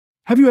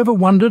Have you ever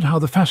wondered how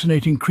the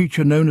fascinating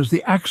creature known as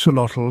the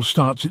axolotl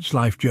starts its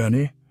life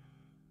journey?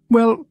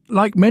 Well,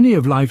 like many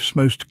of life's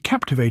most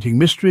captivating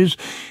mysteries,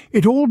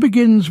 it all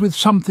begins with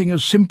something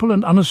as simple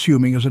and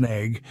unassuming as an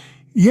egg.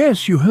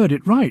 Yes, you heard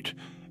it right.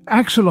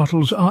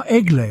 Axolotls are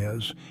egg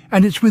layers,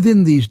 and it's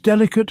within these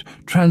delicate,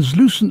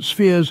 translucent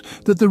spheres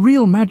that the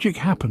real magic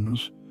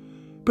happens.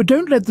 But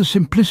don't let the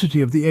simplicity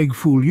of the egg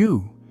fool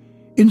you.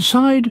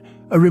 Inside,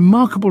 a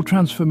remarkable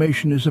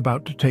transformation is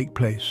about to take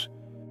place.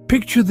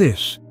 Picture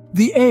this,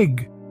 the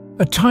egg,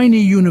 a tiny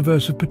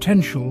universe of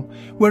potential,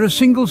 where a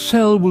single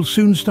cell will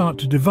soon start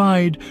to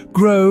divide,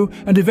 grow,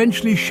 and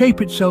eventually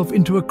shape itself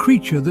into a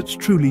creature that's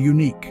truly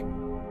unique.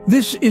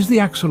 This is the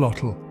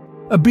axolotl,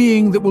 a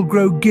being that will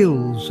grow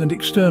gills and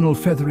external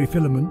feathery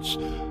filaments,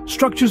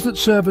 structures that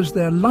serve as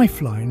their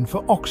lifeline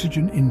for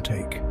oxygen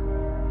intake.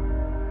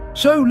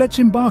 So let's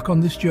embark on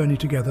this journey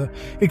together,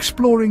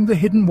 exploring the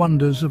hidden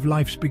wonders of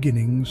life's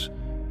beginnings.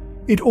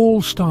 It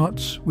all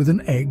starts with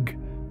an egg,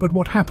 but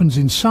what happens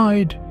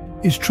inside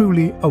is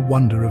truly a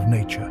wonder of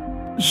nature.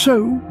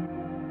 So,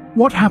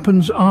 what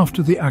happens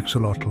after the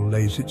axolotl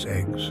lays its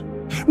eggs?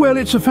 Well,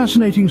 it's a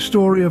fascinating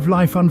story of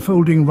life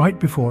unfolding right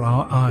before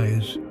our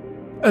eyes.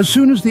 As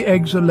soon as the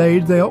eggs are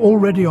laid, they are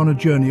already on a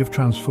journey of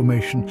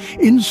transformation.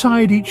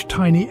 Inside each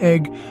tiny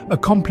egg, a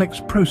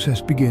complex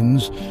process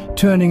begins,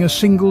 turning a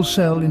single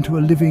cell into a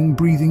living,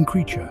 breathing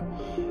creature.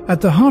 At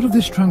the heart of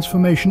this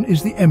transformation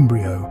is the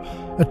embryo,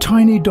 a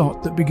tiny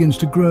dot that begins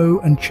to grow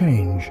and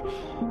change.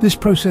 This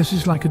process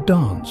is like a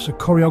dance, a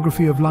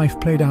choreography of life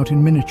played out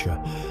in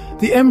miniature.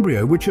 The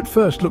embryo, which at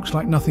first looks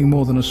like nothing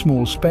more than a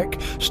small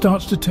speck,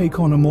 starts to take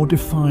on a more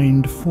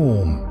defined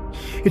form.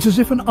 It's as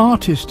if an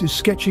artist is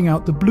sketching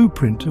out the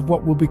blueprint of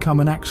what will become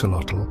an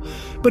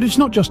axolotl. But it's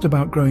not just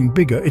about growing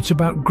bigger, it's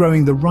about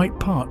growing the right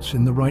parts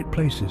in the right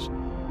places.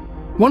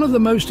 One of the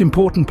most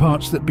important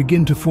parts that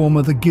begin to form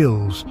are the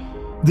gills.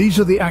 These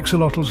are the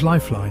axolotl's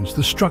lifelines,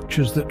 the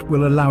structures that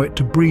will allow it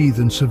to breathe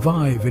and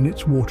survive in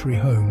its watery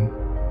home.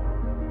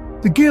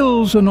 The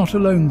gills are not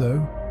alone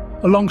though.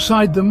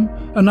 Alongside them,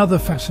 another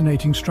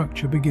fascinating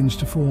structure begins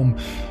to form,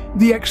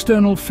 the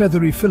external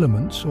feathery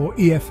filaments, or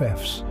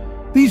EFFs.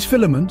 These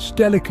filaments,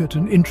 delicate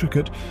and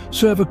intricate,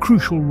 serve a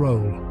crucial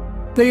role.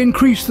 They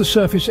increase the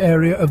surface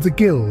area of the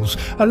gills,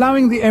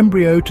 allowing the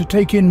embryo to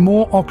take in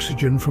more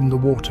oxygen from the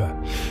water.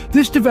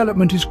 This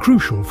development is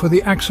crucial for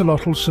the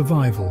axolotl's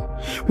survival.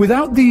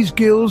 Without these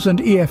gills and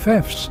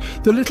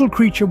EFFs, the little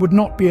creature would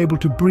not be able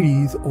to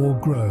breathe or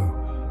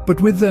grow. But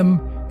with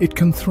them, it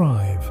can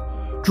thrive,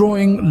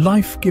 drawing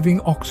life-giving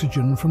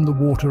oxygen from the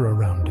water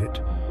around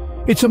it.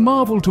 It's a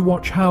marvel to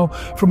watch how,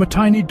 from a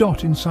tiny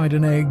dot inside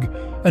an egg,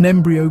 an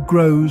embryo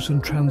grows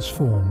and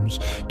transforms,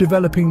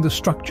 developing the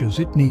structures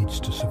it needs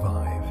to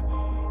survive.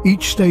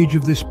 Each stage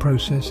of this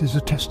process is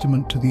a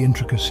testament to the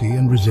intricacy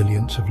and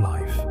resilience of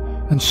life.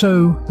 And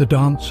so, the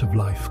dance of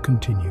life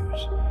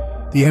continues.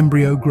 The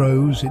embryo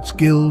grows, its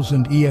gills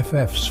and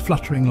EFFs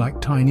fluttering like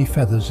tiny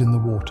feathers in the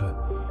water.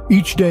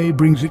 Each day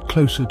brings it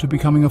closer to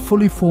becoming a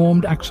fully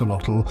formed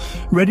axolotl,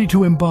 ready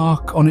to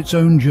embark on its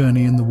own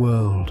journey in the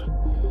world.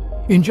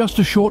 In just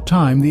a short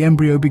time, the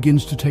embryo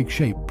begins to take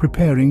shape,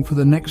 preparing for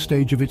the next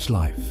stage of its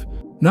life.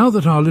 Now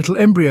that our little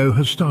embryo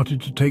has started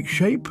to take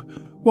shape,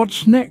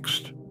 what's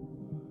next?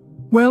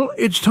 Well,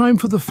 it's time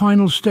for the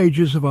final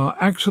stages of our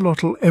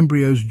axolotl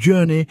embryo's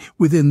journey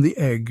within the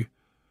egg.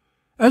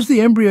 As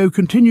the embryo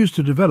continues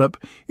to develop,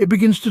 it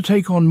begins to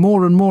take on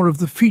more and more of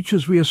the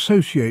features we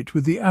associate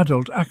with the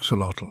adult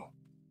axolotl.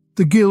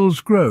 The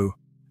gills grow,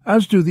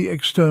 as do the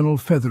external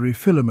feathery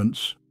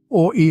filaments,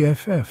 or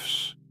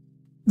EFFs.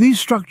 These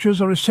structures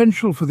are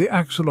essential for the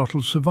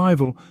axolotl's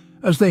survival,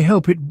 as they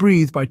help it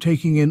breathe by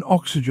taking in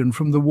oxygen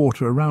from the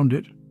water around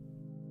it.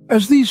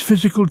 As these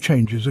physical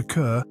changes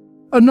occur,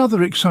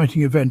 another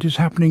exciting event is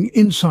happening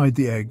inside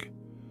the egg.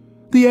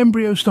 The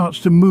embryo starts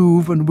to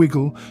move and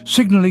wiggle,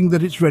 signaling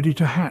that it's ready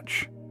to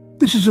hatch.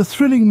 This is a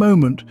thrilling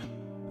moment,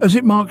 as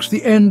it marks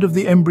the end of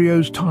the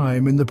embryo's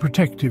time in the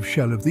protective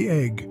shell of the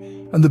egg,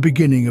 and the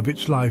beginning of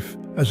its life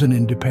as an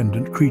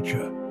independent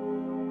creature.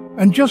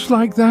 And just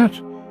like that,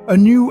 a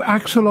new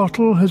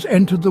axolotl has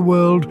entered the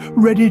world,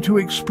 ready to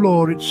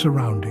explore its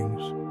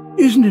surroundings.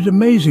 Isn't it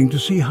amazing to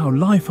see how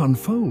life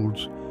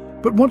unfolds?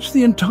 But what's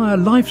the entire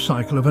life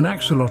cycle of an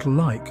axolotl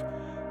like?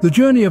 The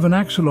journey of an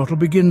axolotl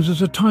begins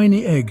as a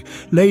tiny egg,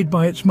 laid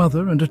by its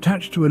mother and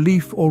attached to a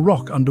leaf or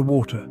rock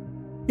underwater.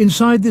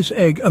 Inside this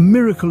egg, a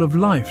miracle of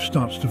life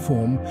starts to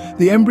form.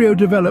 The embryo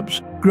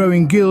develops,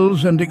 growing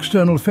gills and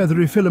external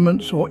feathery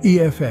filaments, or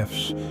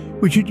EFFs,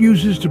 which it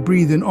uses to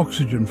breathe in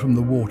oxygen from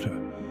the water.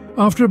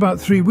 After about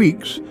 3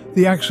 weeks,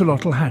 the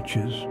axolotl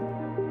hatches.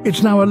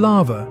 It's now a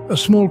larva, a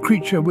small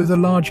creature with a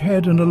large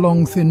head and a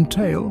long, thin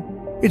tail.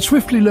 It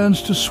swiftly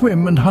learns to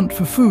swim and hunt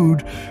for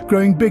food,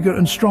 growing bigger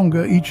and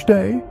stronger each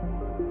day.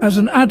 As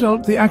an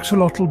adult, the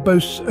axolotl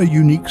boasts a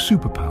unique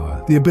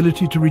superpower, the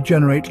ability to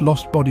regenerate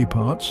lost body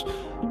parts.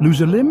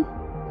 Lose a limb?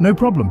 No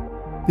problem.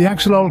 The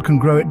axolotl can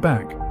grow it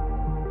back.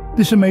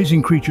 This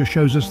amazing creature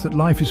shows us that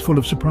life is full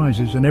of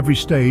surprises and every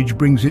stage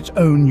brings its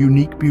own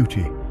unique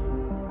beauty.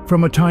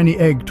 From a tiny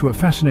egg to a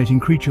fascinating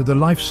creature, the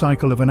life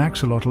cycle of an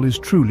axolotl is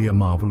truly a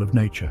marvel of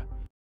nature.